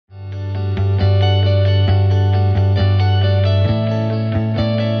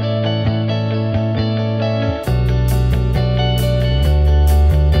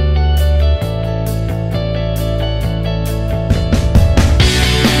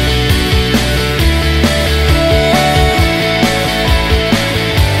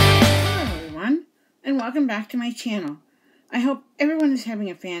back to my channel. I hope everyone is having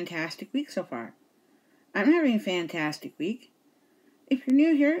a fantastic week so far. I'm having a fantastic week. If you're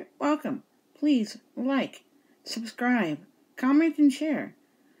new here, welcome. Please like, subscribe, comment, and share.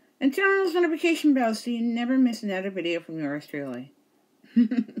 And turn on those notification bells so you never miss another video from yours truly.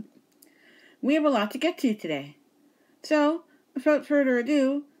 We have a lot to get to today. So, without further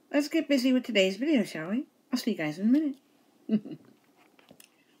ado, let's get busy with today's video, shall we? I'll see you guys in a minute.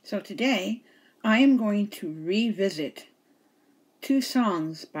 So today, I am going to revisit 2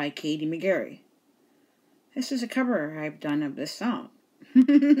 songs by Katie McGarry. This is a cover I've done of this song.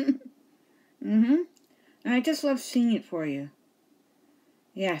 And I just love singing it for you.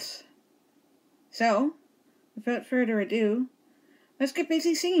 Yes. So, without further ado, let's get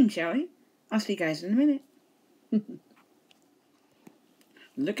busy singing, shall we? I'll see you guys in a minute.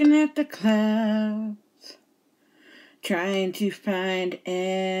 Looking at the clouds, trying to find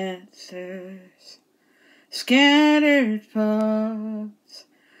answers, scattered thoughts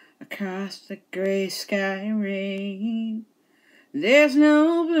across the gray sky rain. There's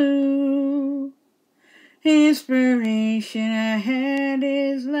no blue, inspiration I had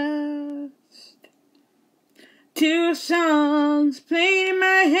is lost. 2 songs played in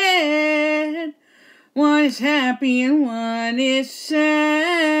my head, one is happy and one is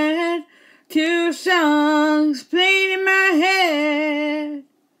sad. 2 songs played in my head,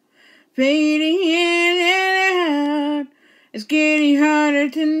 fading in and out. It's getting harder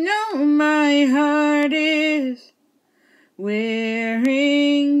to know, my heart is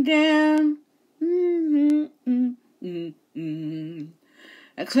wearing down.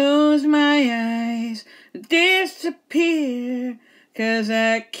 I close my eyes, disappear, 'cause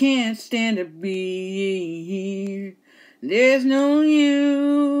I can't stand to be here. There's no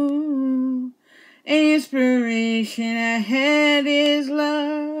you, inspiration I had is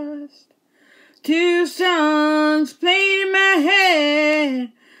lost. 2 songs played in my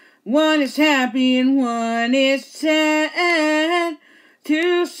head, one is happy and one is sad.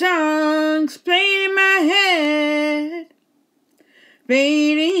 2 songs played in my head,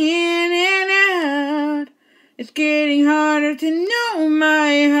 fading in and out. It's getting harder to know,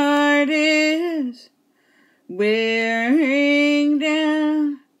 my heart is wearing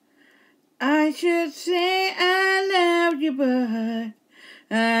down. I should say I loved you, but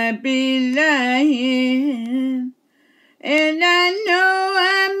I'd be lying. And I know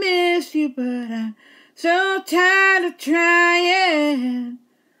I miss you, but I'm so tired of trying.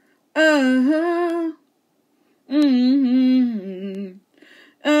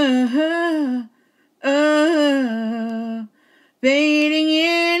 Fading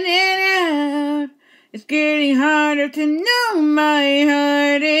in and out. It's getting harder to know, my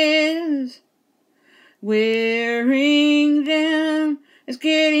heart is wearing down. It's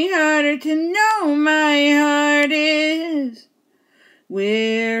getting harder to know, my heart is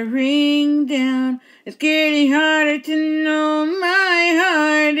wearing down. It's getting harder to know, my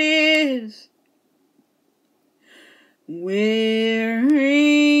heart is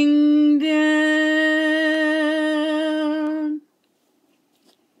wearing down.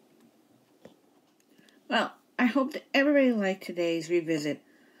 Well, I hope that everybody liked today's revisit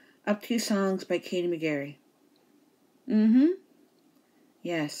of 2 songs by Katie McGarry.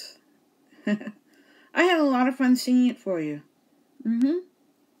 Yes. I had a lot of fun singing it for you.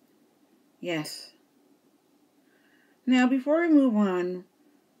 Yes. Now, before we move on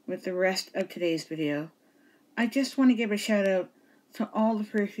with the rest of today's video, I just want to give a shout out to all the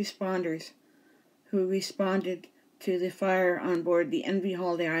first responders who responded to the fire on board the MV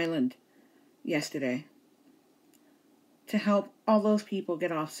Holiday Island yesterday to help all those people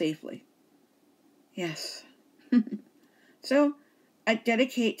get off safely. Yes. So, I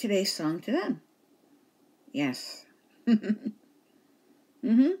dedicate today's song to them. Yes.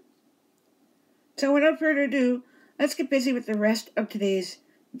 So without further ado, let's get busy with the rest of today's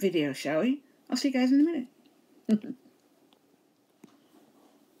video, shall we? I'll see you guys in a minute.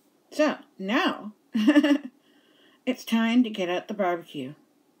 So, now, it's time to get out the barbecue.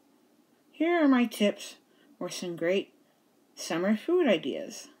 Here are my tips for some great summer food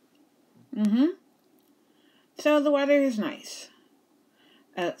ideas. So the weather is nice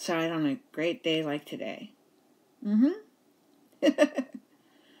outside on a great day like today.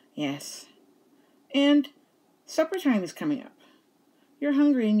 Yes. And supper time is coming up. You're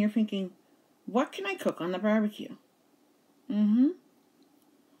hungry and you're thinking, what can I cook on the barbecue? Do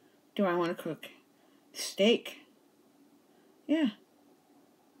I want to cook steak? Yeah.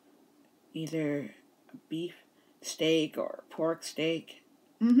 Either a beef steak or pork steak.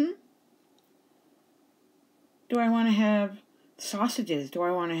 Do I want to have sausages? Do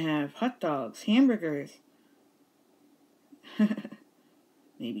I want to have hot dogs, hamburgers?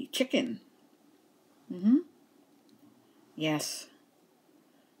 maybe chicken. Yes.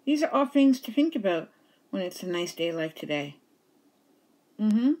 These are all things to think about when it's a nice day like today.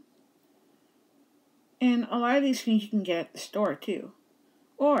 And a lot of these things you can get at the store too.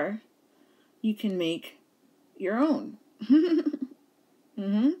 Or you can make your own.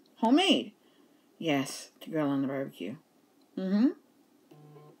 Homemade. Yes, to grill on the barbecue.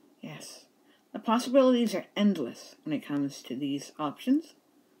 Yes. The possibilities are endless when it comes to these options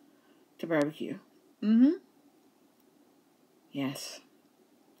to barbecue. Yes.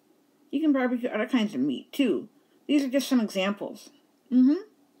 You can barbecue other kinds of meat too. These are just some examples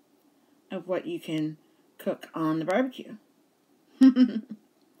of what you can cook on the barbecue.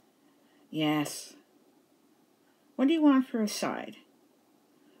 Yes. What do you want for a side?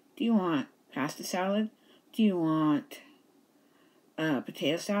 Do you want pasta salad? Do you want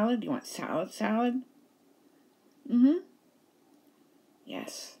potato salad? Do you want salad?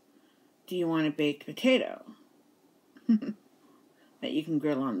 Yes. Do you want a baked potato that you can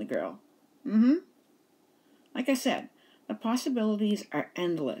grill on the grill? Like I said, the possibilities are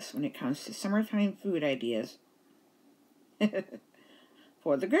endless when it comes to summertime food ideas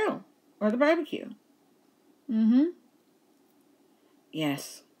for the grill or the barbecue.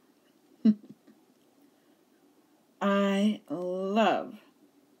 Yes. I love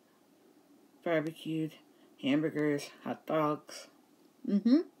barbecued hamburgers, hot dogs.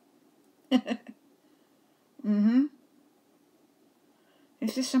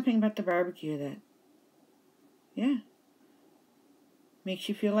 There's just something about the barbecue that, yeah, makes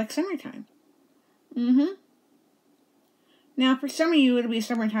you feel like summertime. Now, for some of you, it'll be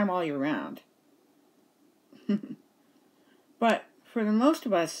summertime all year round. But for the most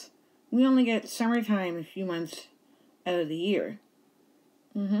of us, we only get summertime a few months out of the year.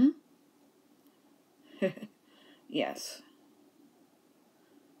 Yes.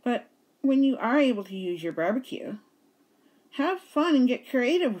 But when you are able to use your barbecue, have fun and get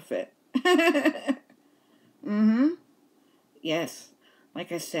creative with it. Yes.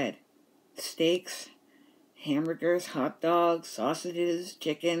 Like I said, steaks, hamburgers, hot dogs, sausages,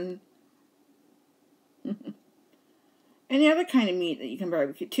 chicken. Any other kind of meat that you can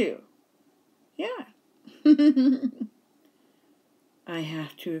barbecue too. Yeah. I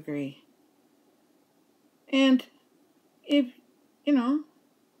have to agree. And if,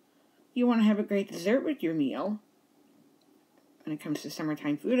 you want to have a great dessert with your meal, when it comes to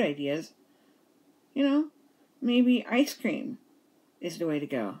summertime food ideas, maybe ice cream is the way to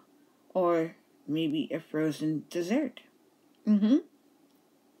go. Or maybe a frozen dessert.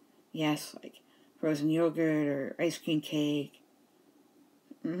 Yes, like frozen yogurt or ice cream cake.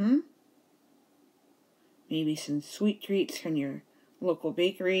 Maybe some sweet treats from your local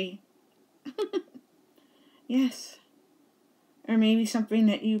bakery. Yes. Or maybe something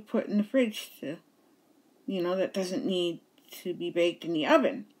that you put in the fridge to, that doesn't need to be baked in the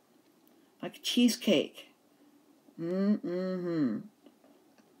oven. Like a cheesecake.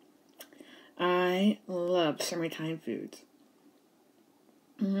 I love summertime foods.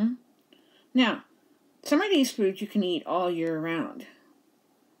 Now, some of these foods you can eat all year round.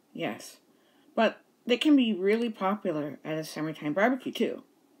 Yes. But they can be really popular at a summertime barbecue too.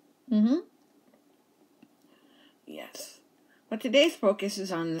 Yes. But today's focus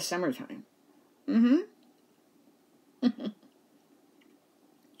is on the summertime.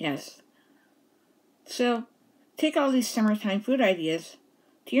 Yes. So, take all these summertime food ideas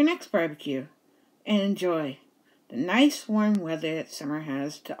to your next barbecue and enjoy the nice warm weather that summer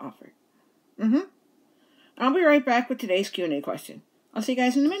has to offer. I'll be right back with today's Q&A question. I'll see you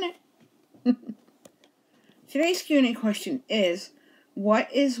guys in a minute. Today's Q&A question is,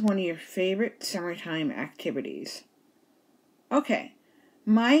 what is one of your favorite summertime activities? Okay,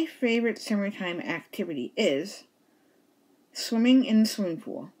 my favorite summertime activity is swimming in the swimming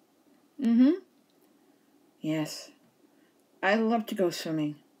pool. Yes, I love to go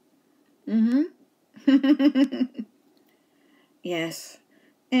swimming. Yes,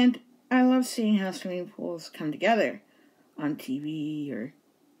 and I love seeing how swimming pools come together on TV or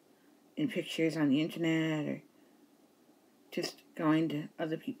in pictures on the internet or just going to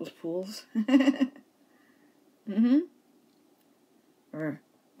other people's pools. Or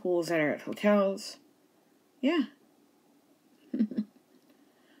pools that are at hotels. Yeah.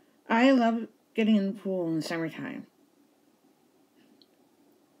 I love getting in the pool in the summertime.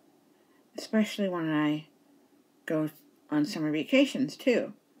 Especially when I go on summer vacations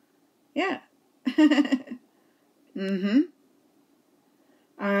too. Yeah.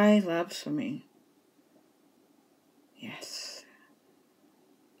 I love swimming. Yes.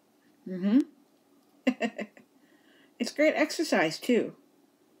 It's great exercise too.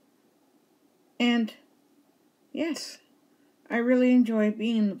 And yes, I really enjoy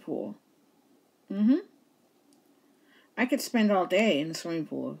being in the pool. I could spend all day in the swimming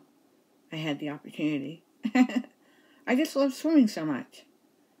pool if I had the opportunity. I just love swimming so much.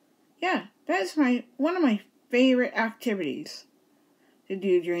 Yeah, that is one of my favorite activities to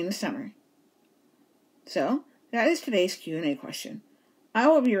do during the summer. So, that is today's Q&A question. I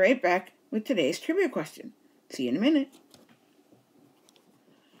will be right back with today's trivia question. See you in a minute.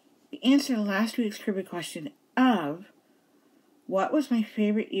 The answer to last week's trivia question of what was my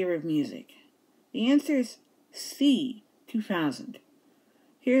favorite year of music? The answer is C, 2000.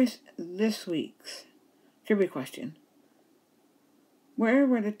 Here's this week's trivia question. Where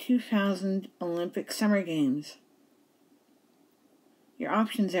were the 2000 Olympic Summer Games? Your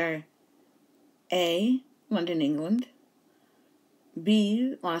options are A, London, England,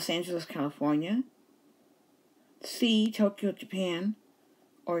 B, Los Angeles, California, C, Tokyo, Japan,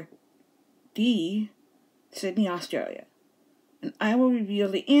 or D, Sydney, Australia. And I will reveal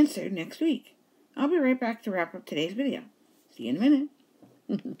the answer next week. I'll be right back to wrap up today's video. See you in a minute.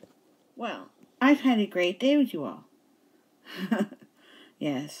 Well, I've had a great day with you all.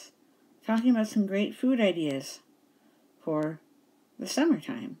 Yes, talking about some great food ideas for the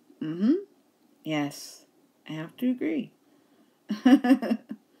summertime. Yes, I have to agree.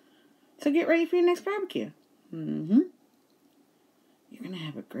 So get ready for your next barbecue. You're going to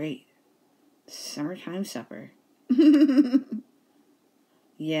have a great summertime supper.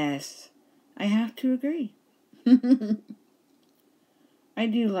 Yes, I have to agree. I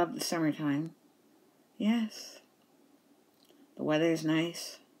do love the summertime. Yes. The weather is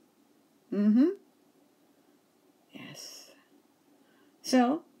nice. Yes.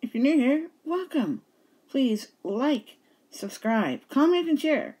 So, if you're new here, welcome. Please like, subscribe, comment, and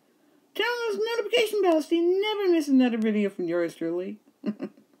share. Turn on those notification bells so you never miss another video from yours truly.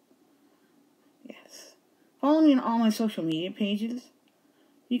 Yes. Follow me on all my social media pages.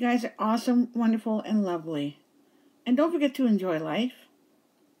 You guys are awesome, wonderful, and lovely. And don't forget to enjoy life.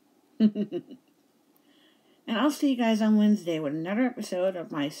 And I'll see you guys on Wednesday with another episode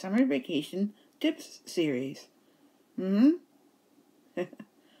of my Summer Vacation Tips series.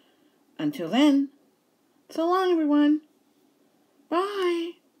 Until then, so long everyone.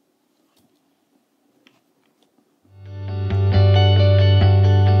 Bye.